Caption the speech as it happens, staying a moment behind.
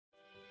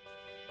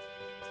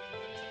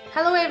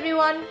Hello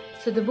everyone.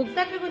 So the book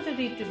that we're going to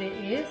read today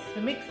is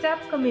The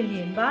Mixed-Up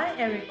Chameleon by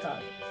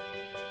Erica.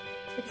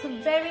 It's a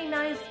very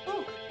nice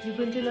book. You're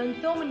going to learn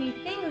so many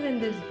things in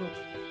this book.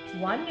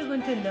 One, you're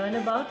going to learn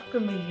about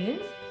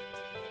chameleons.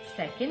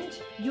 Second,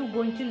 you're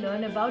going to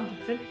learn about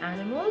different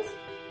animals.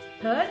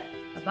 Third,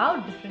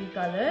 about different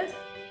colors.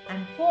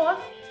 And fourth,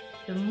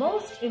 the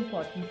most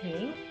important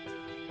thing,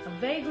 a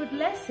very good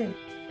lesson.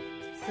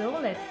 So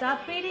let's start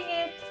reading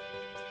it.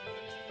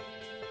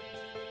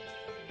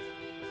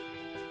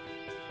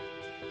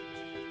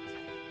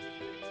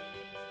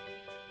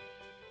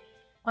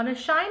 On a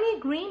shiny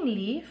green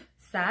leaf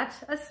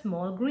sat a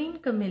small green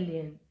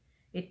chameleon.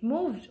 It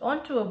moved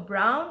onto a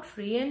brown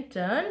tree and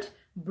turned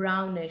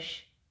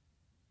brownish.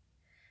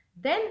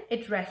 Then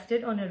it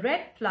rested on a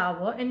red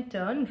flower and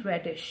turned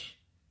reddish.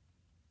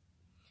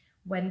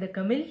 When the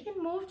chameleon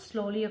moved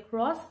slowly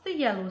across the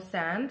yellow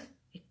sand,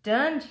 it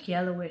turned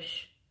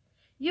yellowish.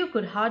 You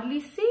could hardly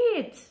see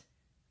it.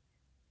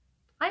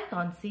 I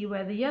can't see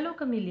where the yellow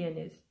chameleon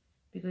is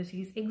because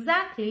he's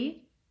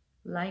exactly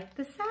like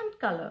the sand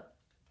color.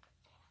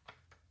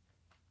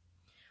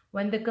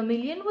 When the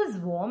chameleon was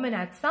warm and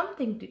had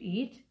something to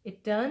eat,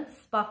 it turned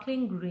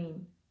sparkling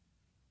green,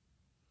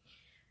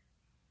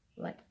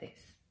 like this.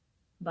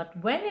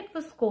 But when it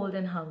was cold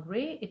and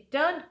hungry, it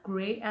turned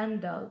grey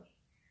and dull,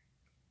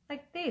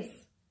 like this.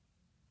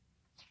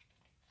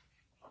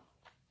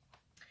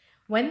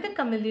 When the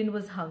chameleon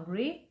was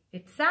hungry,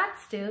 it sat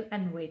still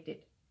and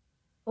waited.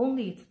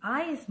 Only its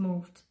eyes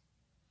moved,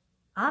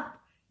 up,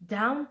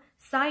 down,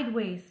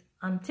 sideways,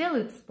 until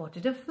it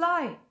spotted a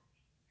fly.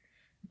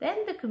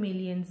 Then the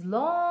chameleon's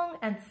long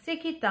and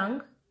sticky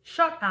tongue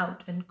shot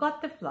out and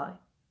caught the fly.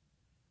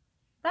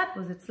 That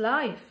was its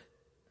life.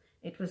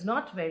 It was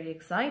not very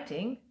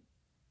exciting,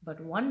 but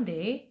one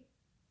day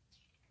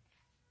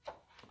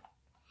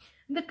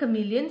the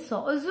chameleon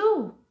saw a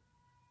zoo.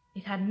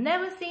 It had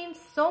never seen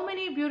so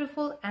many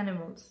beautiful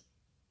animals.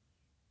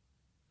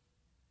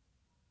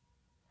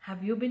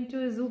 Have you been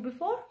to a zoo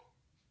before?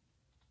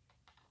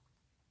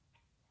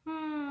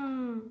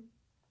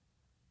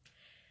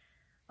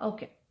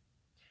 Okay.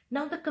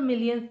 Now the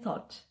chameleon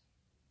thought,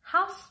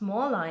 how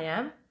small I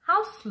am,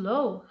 how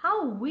slow,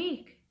 how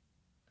weak.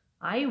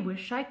 I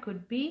wish I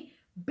could be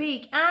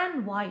big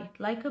and white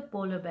like a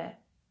polar bear.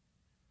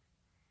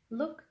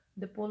 Look,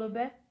 the polar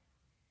bear.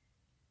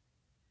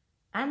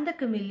 And the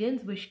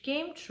chameleon's wish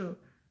came true.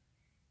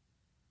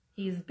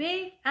 He is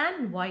big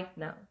and white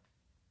now.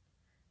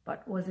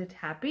 But was it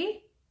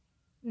happy?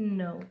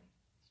 No.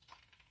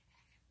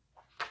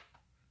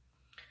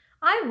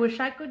 I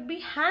wish I could be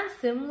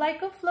handsome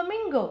like a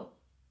flamingo.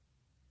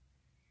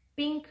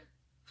 Pink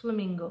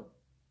flamingo.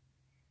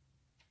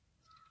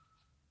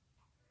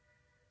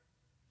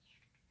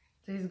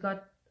 So he's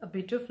got a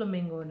bit of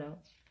flamingo now.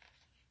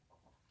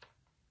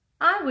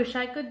 I wish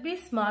I could be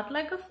smart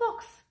like a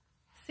fox.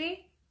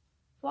 See?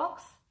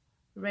 Fox,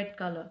 red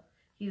color.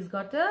 He's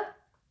got a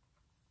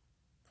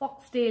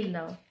fox tail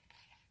now.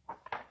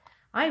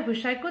 I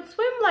wish I could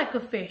swim like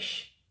a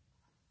fish.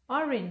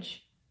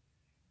 Orange.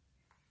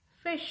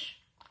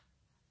 Fish.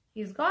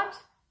 He's got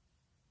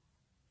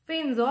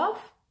fins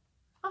of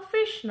a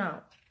fish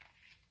now.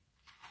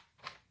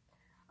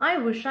 I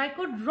wish I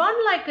could run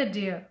like a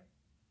deer.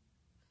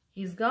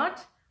 He's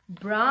got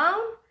brown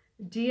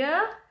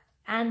deer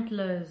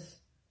antlers.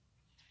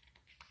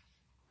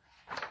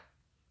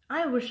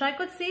 I wish I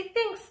could see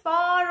things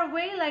far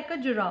away like a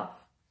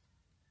giraffe.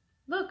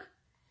 Look,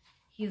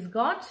 he's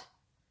got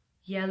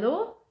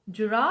yellow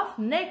giraffe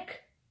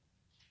neck.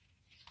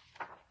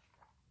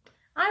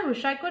 I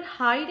wish I could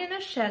hide in a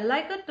shell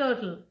like a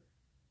turtle.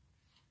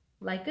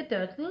 Like a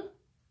turtle,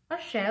 a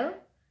shell,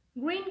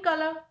 green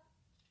color.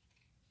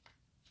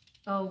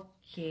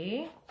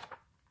 Okay.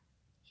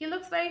 He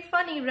looks very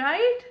funny,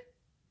 right?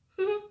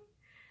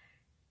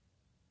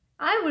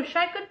 I wish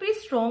I could be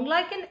strong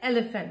like an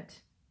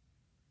elephant.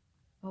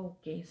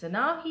 Okay, so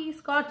now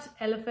he's got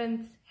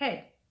elephant's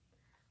head,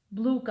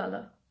 blue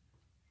color.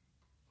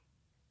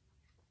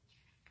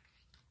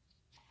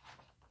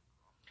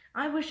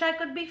 I wish I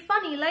could be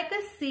funny like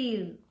a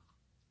seal.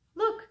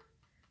 Look,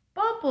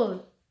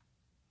 purple.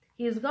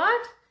 He's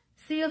got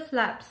seal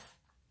flaps.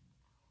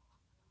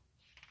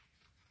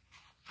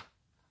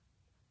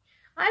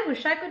 I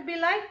wish I could be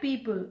like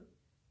people.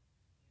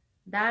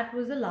 That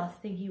was the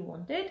last thing he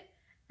wanted.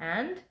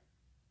 And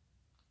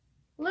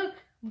look,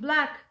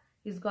 black.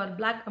 He's got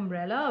black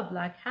umbrella, a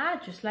black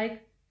hat, just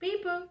like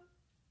people.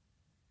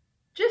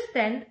 Just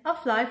then, a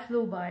fly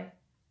flew by.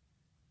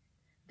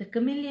 The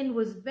chameleon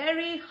was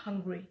very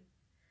hungry,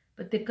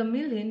 but the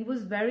chameleon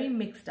was very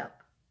mixed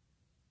up.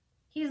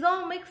 He's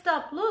all mixed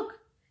up, look.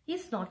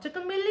 He's not a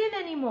chameleon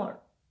anymore.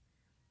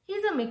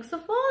 He's a mix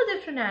of all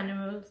different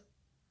animals.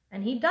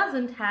 And he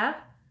doesn't have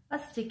a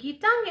sticky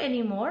tongue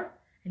anymore.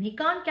 And he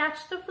can't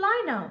catch the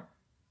fly now.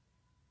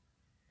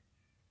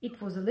 It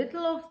was a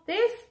little of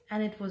this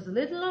and it was a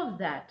little of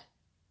that.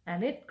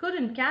 And it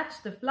couldn't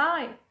catch the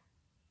fly.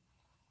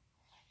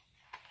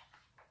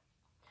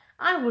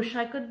 I wish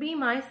I could be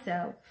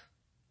myself.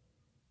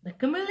 The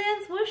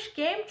chameleon's wish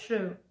came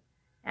true.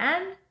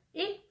 and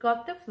it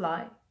got the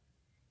fly.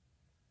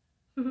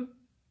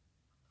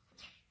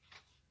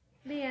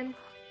 The end.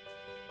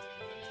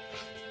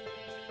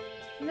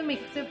 The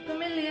Mixed-Up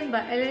Chameleon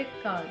by Eric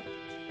Carr.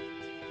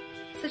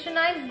 Such a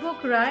nice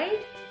book, right?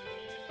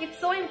 It's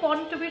so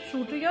important to be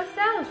true to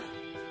yourself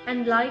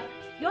and like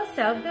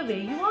yourself the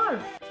way you are.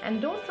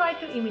 And don't try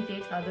to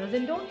imitate others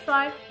and don't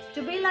try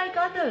to be like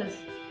others,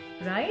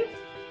 right?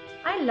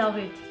 I love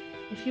it.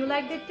 If you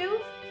liked it too,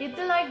 hit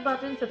the like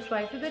button,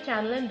 subscribe to the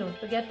channel and don't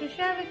forget to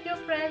share with your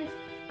friends.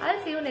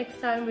 I'll see you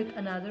next time with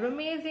another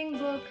amazing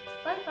book.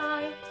 Bye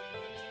bye.